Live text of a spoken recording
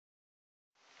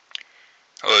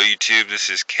Hello YouTube, this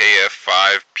is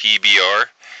KF5PBR,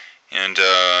 and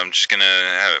I'm just gonna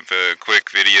have a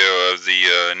quick video of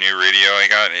the new radio I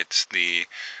got. It's the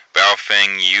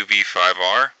Baofeng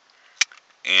UV-5R,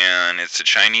 and it's a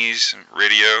Chinese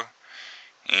radio,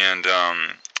 and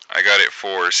I got it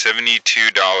for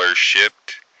 $72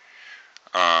 shipped,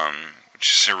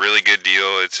 which is a really good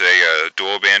deal. It's a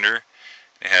dual bander.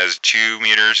 It has 2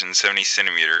 meters and 70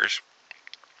 centimeters,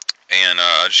 and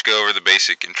I'll just go over the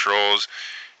basic controls.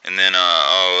 And then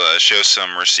I'll show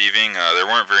some receiving. There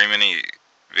weren't very many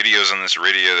videos on this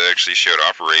radio that actually showed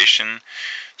operation,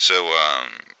 so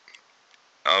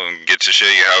I'll get to show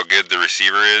you how good the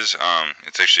receiver is.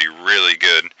 It's actually really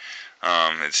good.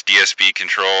 It's DSP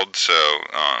controlled, so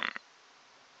a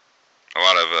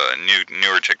lot of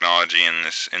newer technology in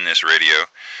this radio.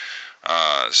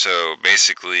 So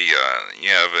basically, you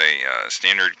have a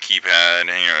standard keypad,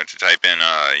 to type in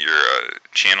your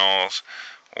channels,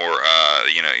 or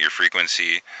your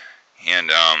frequency,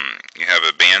 and you have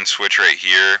a band switch right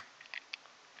here,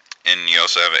 and you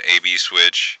also have an AB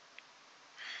switch,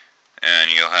 and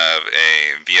you'll have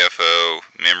a VFO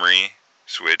memory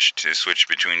switch to switch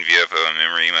between VFO and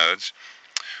memory modes.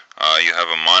 You have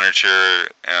a monitor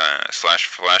slash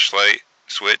flashlight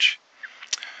switch.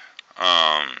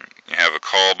 You have a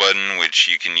call button, which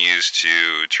you can use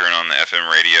to turn on the FM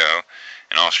radio,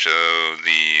 and also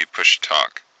the push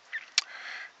talk.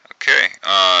 Okay,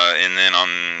 and then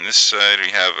on this side we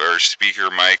have our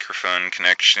speaker microphone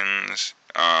connections,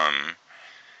 and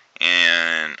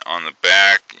on the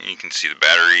back you can see the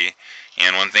battery.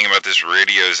 And one thing about this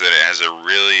radio is that it has a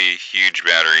really huge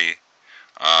battery.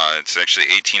 It's actually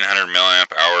 1800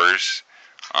 milliamp hours,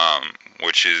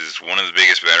 which is one of the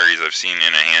biggest batteries I've seen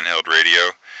in a handheld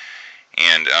radio.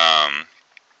 And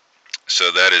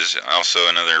so that is also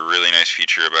another really nice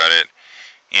feature about it.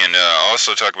 And I'll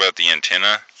also talk about the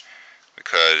antenna,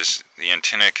 because the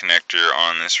antenna connector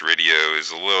on this radio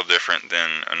is a little different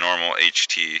than a normal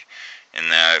HT, in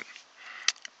that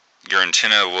your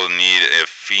antenna will need a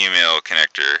female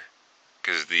connector,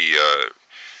 because the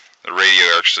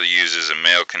radio actually uses a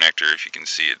male connector. If you can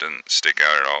see, it doesn't stick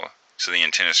out at all, so the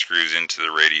antenna screws into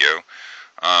the radio.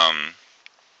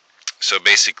 So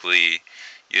basically,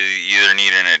 you either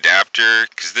need an adapter,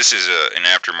 because this is an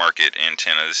aftermarket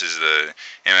antenna. This is the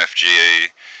MFJ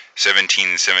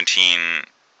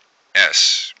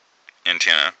 1717S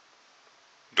antenna,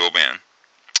 dual band,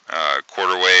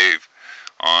 quarter wave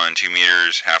on 2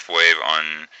 meters, half wave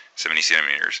on 70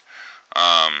 centimeters.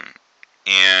 And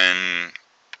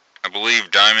I believe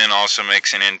Diamond also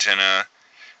makes an antenna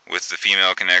with the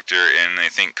female connector, and I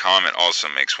think Comet also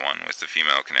makes one with the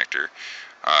female connector.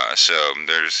 So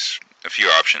there's a few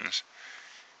options.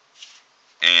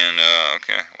 And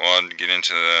okay, well, I'll get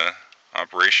into the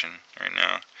operation right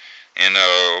now. And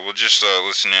we'll just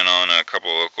listen in on a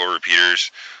couple local repeaters.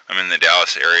 I'm in the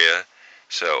Dallas area,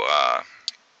 so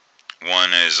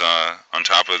one is on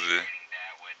top of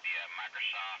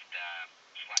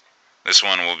this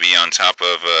one will be on top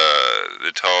of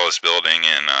the tallest building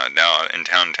in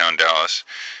downtown Dallas.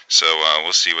 So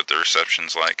we'll see what the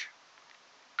reception's like.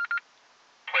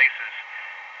 Places.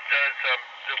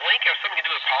 Does Link have something to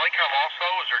do with Polycom also,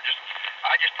 or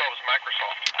I just thought it was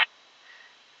Microsoft?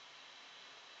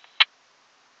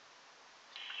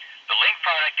 The Link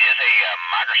product is a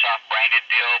Microsoft branded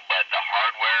deal, but the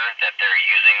hardware that they're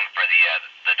using for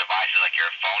the devices, like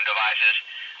your phone devices,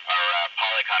 are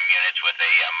Polycom units with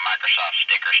a Microsoft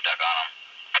sticker stuck on them.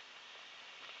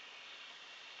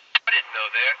 I didn't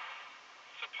know that.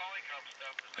 So Polycom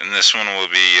stuff. And this one will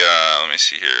be, let me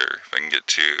see here if I can get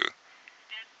to.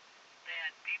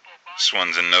 This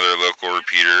one's another local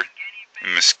repeater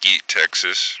in Mesquite,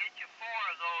 Texas.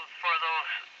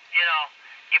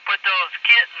 You put those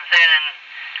kittens in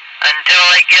until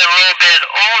they get a little bit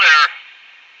older,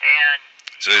 and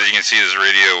so as you can see, this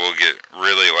radio will get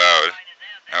really loud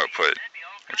output,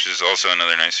 which is also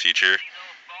another nice feature.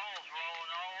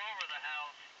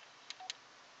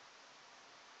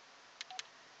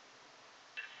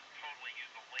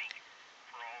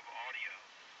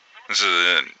 This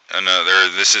is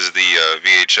This is the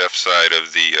VHF side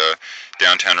of the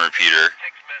downtown repeater.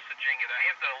 Text messaging, and I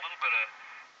have done a little bit of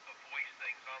voice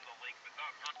things on the Link, but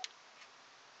not much.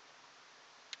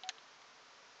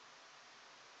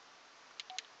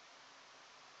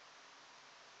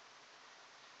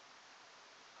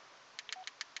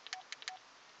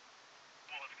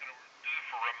 Well, it's going to do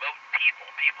for remote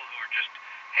people who are just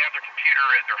have their computer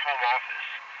at their home office.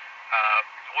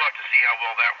 We'll have to see how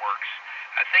well that works.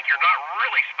 I think you're not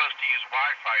really supposed to use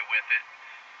Wi-Fi with it.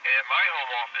 And at my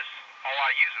home office, all I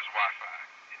use is Wi-Fi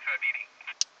if I'm eating.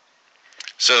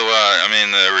 So, I mean,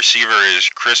 the receiver is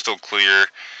crystal clear,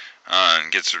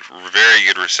 gets very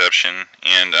good reception,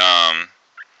 and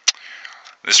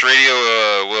this radio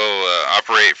will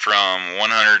operate from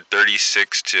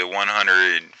 136 to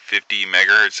 150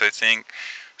 megahertz, I think.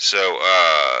 So,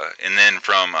 and then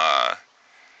from I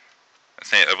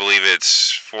believe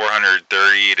it's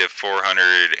 430 to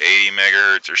 480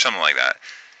 megahertz or something like that.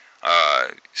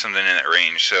 Something in that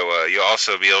range. So you'll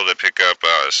also be able to pick up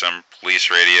some police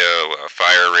radio,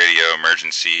 fire radio,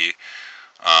 emergency.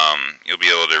 You'll be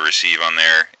able to receive on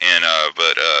there, and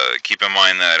but keep in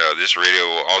mind that this radio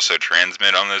will also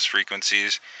transmit on those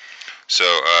frequencies. So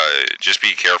just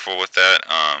be careful with that.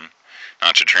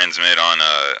 Not to transmit on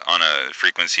a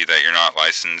frequency that you're not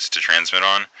licensed to transmit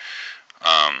on.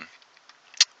 Um,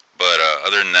 but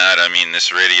other than that, I mean,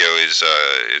 this radio is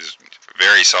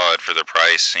very solid for the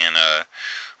price, and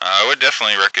I would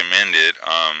definitely recommend it.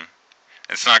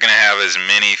 It's not going to have as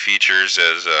many features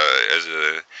as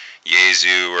a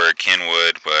Yaesu or a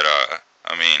Kenwood, but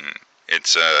I mean,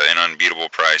 it's an unbeatable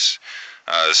price.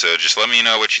 So just let me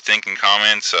know what you think in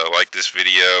comments. Like this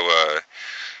video.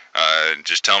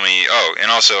 Just tell me. Oh,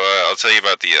 and also I'll tell you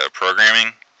about the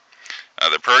programming.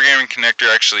 The programming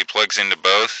connector actually plugs into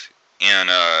both, and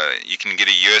you can get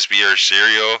a USB or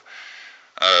serial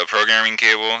programming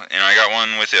cable, and I got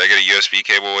one with it. I got a USB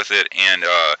cable with it, and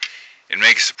it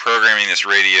makes programming this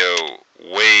radio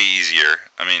way easier.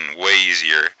 I mean, way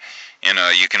easier. And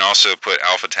you can also put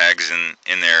alpha tags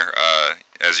in there,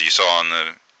 as you saw on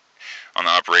the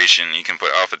operation. You can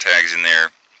put alpha tags in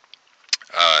there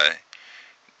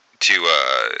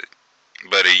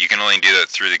but you can only do that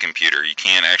through the computer. You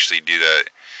can't actually do that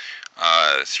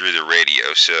through the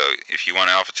radio. So if you want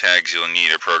alpha tags, you'll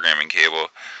need a programming cable.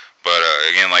 But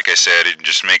again, like I said, it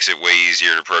just makes it way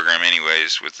easier to program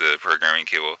anyways with the programming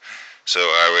cable. So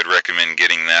I would recommend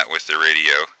getting that with the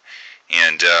radio.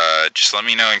 And just let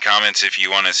me know in comments if you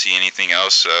want to see anything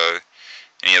else,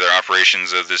 any other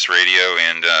operations of this radio,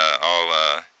 and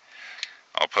I'll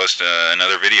post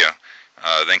another video.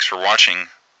 Thanks for watching.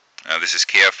 This is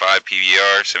KF5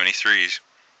 PBR 73s.